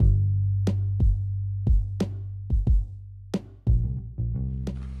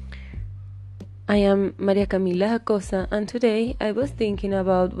I am Maria Camila Jacosa, and today I was thinking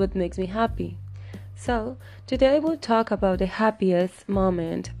about what makes me happy. So, today I will talk about the happiest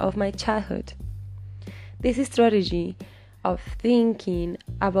moment of my childhood. This strategy of thinking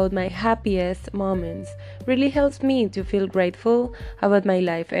about my happiest moments really helps me to feel grateful about my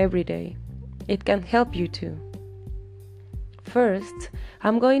life every day. It can help you too. First,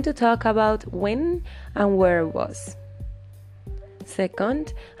 I'm going to talk about when and where I was.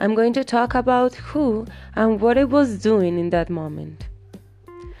 Second, I'm going to talk about who and what I was doing in that moment.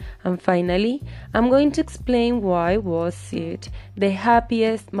 And finally, I'm going to explain why was it the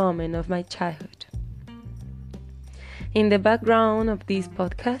happiest moment of my childhood. In the background of this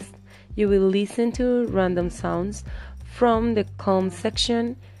podcast, you will listen to random sounds from the Calm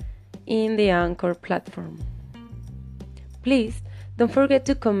section in the Anchor platform. Please don't forget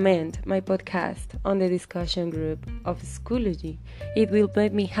to comment my podcast on the discussion group of Schoology. It will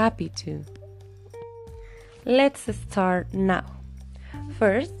make me happy too. Let's start now.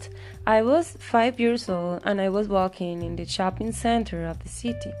 First, I was 5 years old and I was walking in the shopping center of the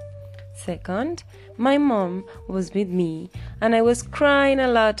city. Second, my mom was with me and I was crying a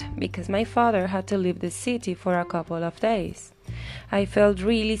lot because my father had to leave the city for a couple of days. I felt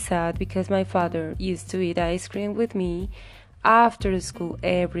really sad because my father used to eat ice cream with me after school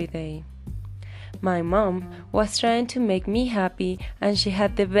every day. My mom was trying to make me happy and she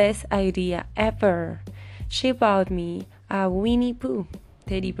had the best idea ever. She bought me a Winnie Pooh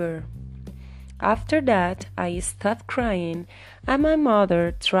teddy bear. After that, I stopped crying and my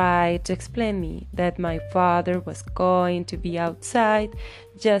mother tried to explain me that my father was going to be outside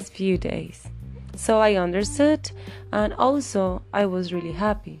just few days. So I understood and also I was really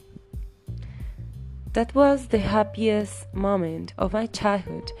happy. That was the happiest moment of my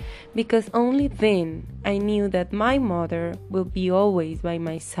childhood because only then I knew that my mother will be always by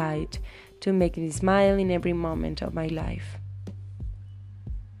my side to make me smile in every moment of my life.